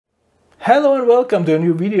Hello and welcome to a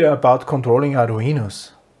new video about controlling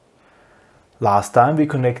Arduinos. Last time we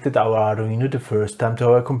connected our Arduino the first time to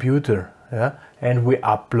our computer, and we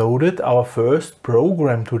uploaded our first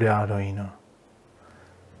program to the Arduino.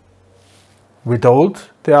 We told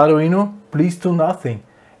the Arduino, please do nothing,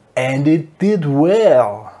 and it did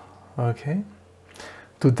well. Okay.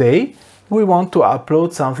 Today we want to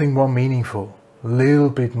upload something more meaningful, a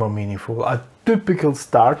little bit more meaningful. A typical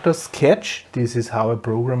starter sketch. This is how a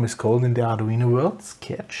program is called in the Arduino world,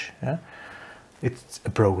 sketch. It's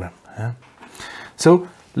a program. So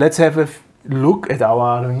let's have a look at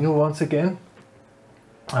our Arduino once again.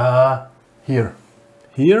 Here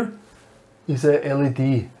is a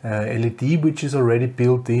LED which is already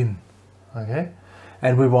built in. Okay,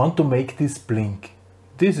 and we want to make this blink.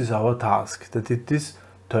 This is our task, that it is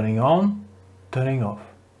turning on, turning off,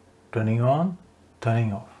 turning on,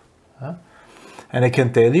 turning off. And I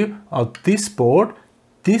can tell you, on this board,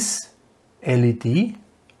 this LED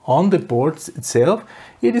on the board itself,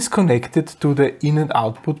 it is connected to the in and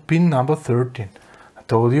output pin number 13. I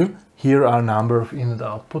told you, here are a number of in and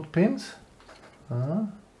output pins.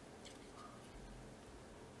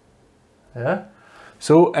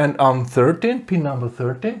 So, and on 13, pin number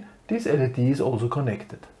 13, this LED is also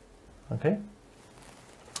connected. Okay.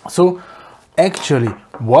 So, actually,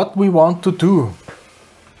 what we want to do,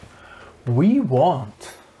 we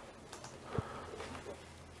want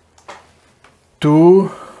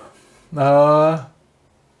to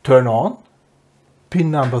turn on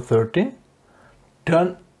pin number 13,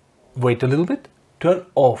 wait a little bit, turn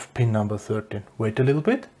off pin number 13, wait a little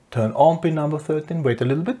bit, turn on pin number 13, wait a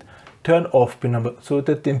little bit, turn off pin number, so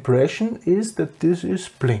that the impression is that this is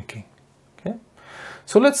blinking. Okay,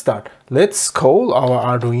 so let's start. Let's call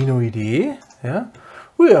our Arduino IDE.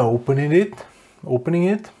 We are opening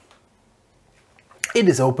it. It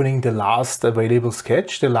is opening the last available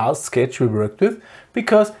sketch, the last sketch we worked with,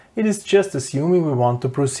 because it is just assuming we want to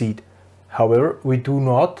proceed. However, we do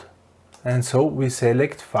not, and so we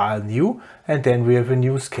select File New, and then we have a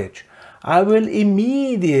new sketch. I will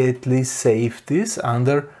immediately save this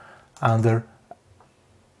under a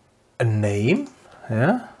name.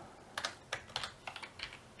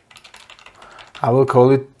 I will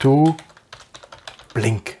call it to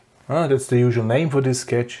blink. That's the usual name for this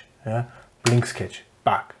sketch. Blink sketch,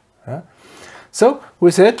 back. So we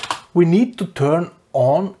said we need to turn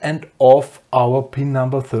on and off our pin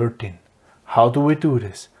number 13. How do we do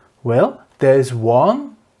this? Well, there is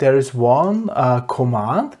one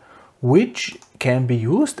command which can be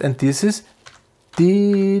used, and this is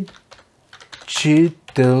digitalWrite.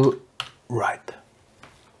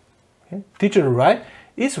 Okay? digitalWrite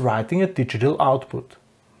is writing a digital output.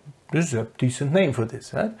 This is a decent name for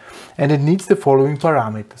this, right? And it needs the following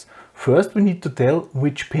parameters. First, we need to tell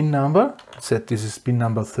which pin number. Set this is pin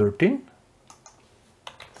number 13.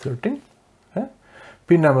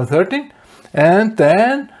 Pin number 13. And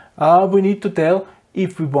then we need to tell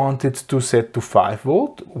if we want it to set to 5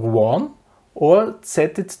 volt, 1, or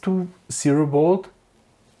set it to 0 volt,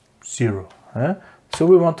 0. So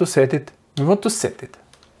we want to set it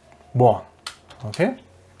 1. Okay.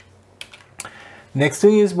 Next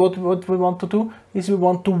thing is what we want to do is we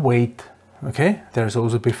want to wait. Okay, there's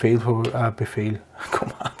also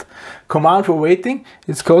command for waiting.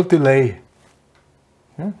 It's called delay.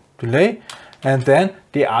 Delay, and then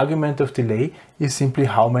the argument of delay is simply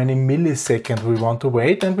how many milliseconds we want to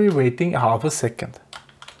wait, and we're waiting half a second.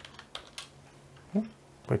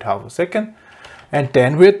 Wait half a second, and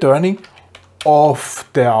then we're turning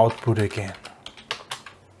off the output again.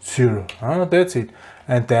 0. That's it.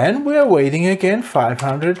 And then we are waiting again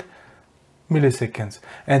 500 milliseconds,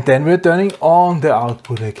 and then we're turning on the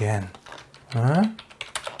output again.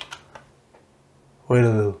 Wait a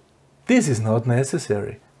little. This is not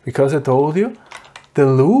necessary, because I told you the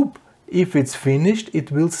loop, if it's finished,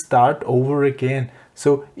 it will start over again.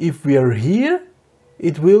 So if we are here,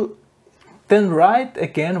 it will then write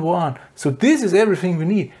again 1. So this is everything we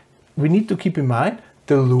need. We need to keep in mind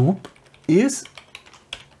the loop is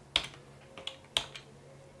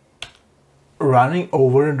running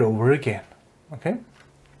over and over again. Okay,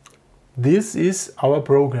 this is our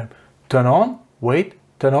program. Turn on, wait,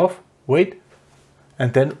 turn off, wait,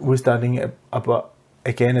 and then we're starting up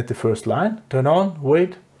again at the first line. Turn on,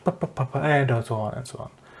 wait, and so on and so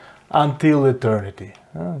on, until eternity.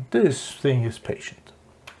 This thing is patient.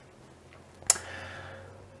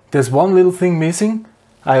 There's one little thing missing.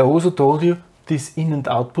 I also told you these in and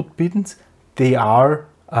output pins, they are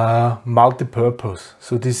multi-purpose.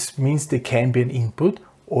 So this means they can be an input,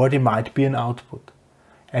 or they might be an output.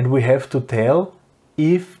 And we have to tell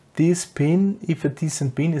if a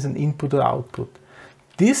decent pin is an input or output.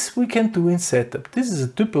 This we can do in setup. This is a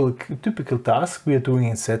typical task we are doing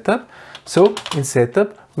in setup. So in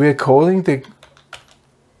setup we are calling the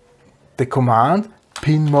command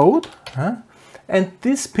pinMode, and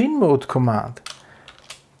this pinMode command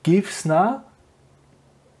gives now,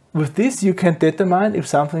 with this you can determine if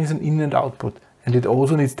something is an in and output, and it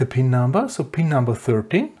also needs the pin number, so pin number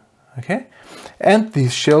 13, okay, and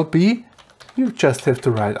this shall be, you just have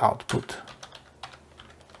to write output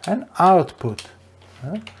and output.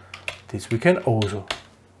 This we can also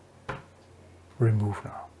remove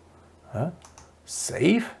now.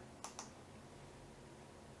 Save.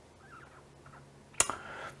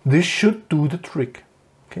 This should do the trick.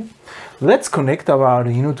 Okay. Let's connect our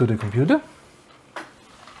Arduino to the computer.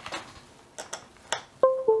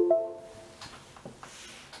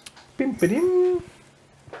 Bim, bidim.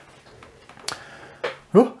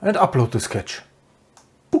 Oh, and upload the sketch.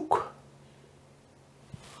 Book.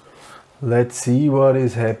 Let's see what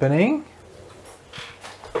is happening.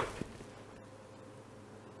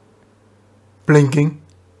 Blinking,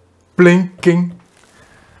 blinking.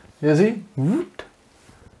 You see? Whoop.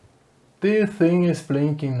 The thing is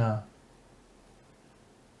blinking now.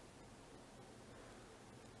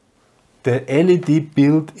 The LED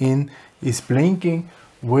built in is blinking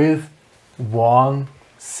with 1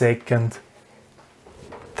 second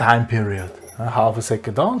time period. Half a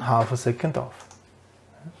second on, half a second off.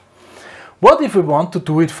 What if we want to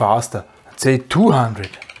do it faster? Let's say 200.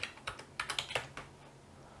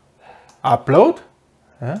 Upload.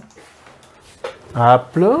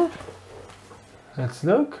 Upload. Let's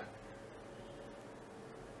look.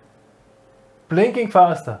 Blinking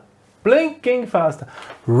faster. Blinking faster.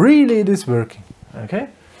 Really it is working. Okay?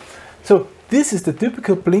 So this is the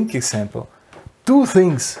typical blink example. Two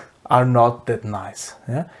things are not that nice.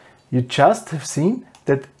 You just have seen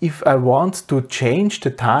that if I want to change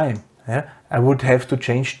the time, I would have to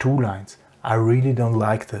change 2 lines. I really don't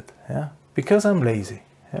like that, because I'm lazy.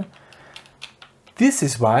 This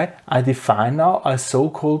is why I define now a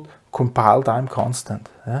so-called compile time constant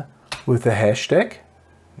with a hashtag.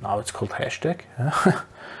 Now it's called hashtag.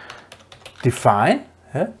 Define,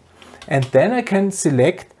 and then I can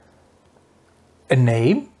select a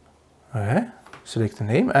name. Select a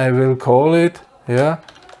name. I will call it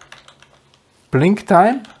blink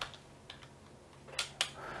time.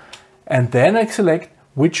 And then I select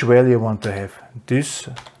which value I want to have. This,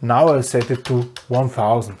 now I'll set it to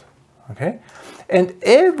 1000. Okay? And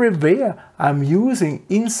everywhere I'm using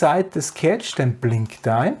inside the sketch then blink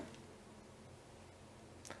time,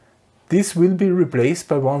 this will be replaced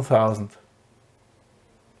by 1000.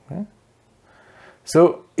 Okay?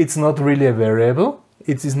 So it's not really a variable.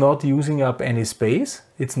 It is not using up any space.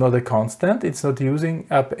 It's not a constant. It's not using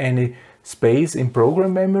up any space in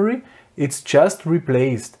program memory. It's just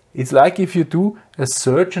replaced. It's like if you do a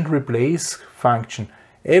search and replace function.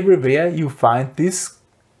 Everywhere you find this,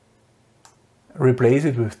 replace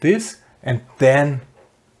it with this, and then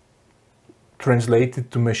translate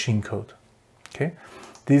it to machine code. Okay?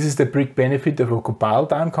 This is the big benefit of a compile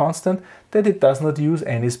time constant, that it does not use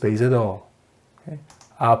any space at all. Okay?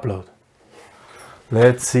 Upload.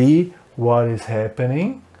 Let's see what is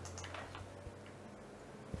happening.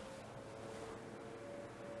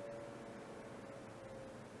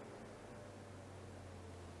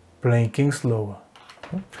 Blinking slower.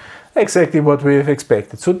 Okay? Exactly what we have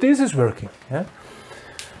expected. So this is working.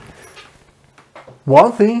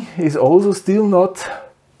 One thing is also still not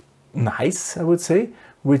nice, I would say.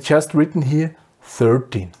 We just written here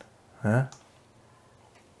 13.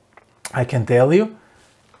 I can tell you,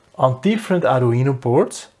 on different Arduino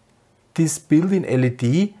boards, this built-in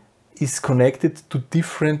LED is connected to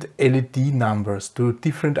different LED numbers, to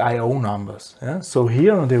different I/O numbers. So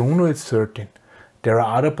here on the Uno it's 13. There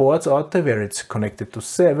are other boards out there where it's connected to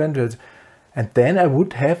 7, and then I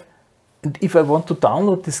would have, and if I want to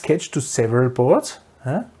download the sketch to several boards,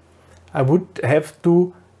 I would have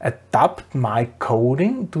to adapt my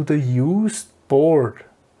coding to the used board.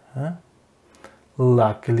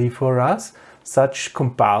 Luckily for us, such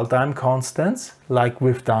compile time constants, like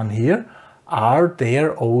we've done here, are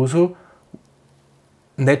there also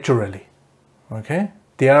naturally. Okay?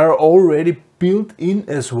 They are already built in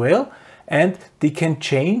as well, and they can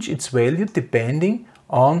change its value depending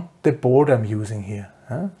on the board I'm using here.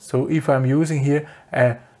 So if I'm using here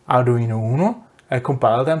an Arduino Uno, a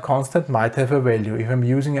compile time constant might have a value. If I'm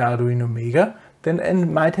using an Arduino Mega, then it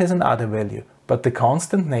might have another value. But the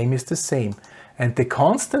constant name is the same. And the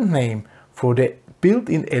constant name for the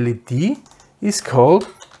built-in LED is called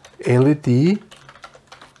LED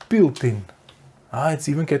built-in. It's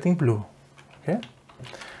even getting blue. Okay?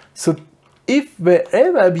 So if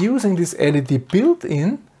wherever I'm using this LED built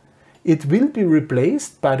in, it will be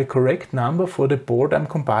replaced by the correct number for the board I'm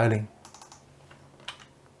compiling.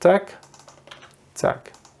 Zack,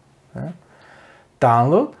 zack. Yeah.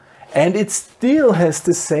 Download, and it still has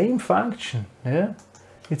the same function. Yeah,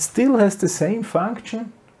 it still has the same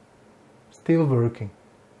function, still working.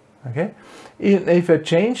 Okay, if I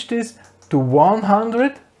change this to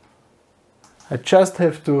 100, I just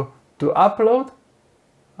have to upload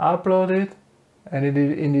it, and it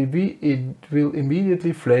will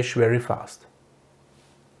immediately flash very fast.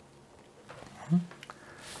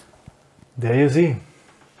 There you see.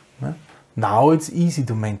 Now it's easy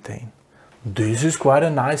to maintain. This is quite a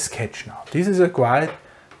nice sketch now. This is a quite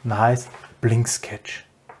nice blink sketch.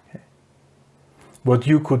 Okay. What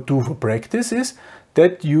you could do for practice is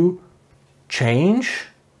that you change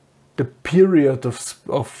the period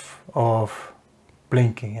of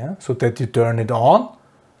blinking, yeah? So that you turn it on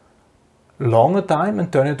longer time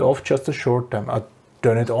and turn it off just a short time.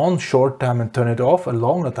 Turn it on short time and turn it off a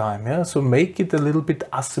longer time. Yeah? So make it a little bit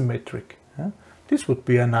asymmetric. Yeah? This would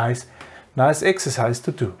be a nice exercise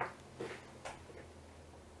to do.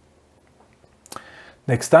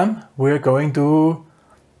 Next time we are going to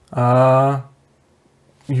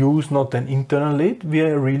use not an internal LED, we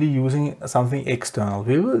are really using something external.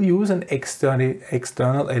 We will use an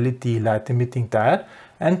external LED light emitting diode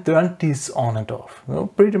and turn this on and off. You know,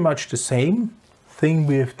 pretty much the same thing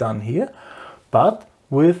we have done here, but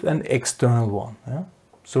with an external one. Yeah?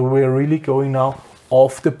 So we are really going now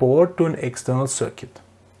off the board to an external circuit.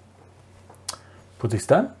 For this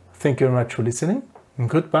time, thank you very much for listening and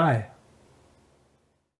goodbye.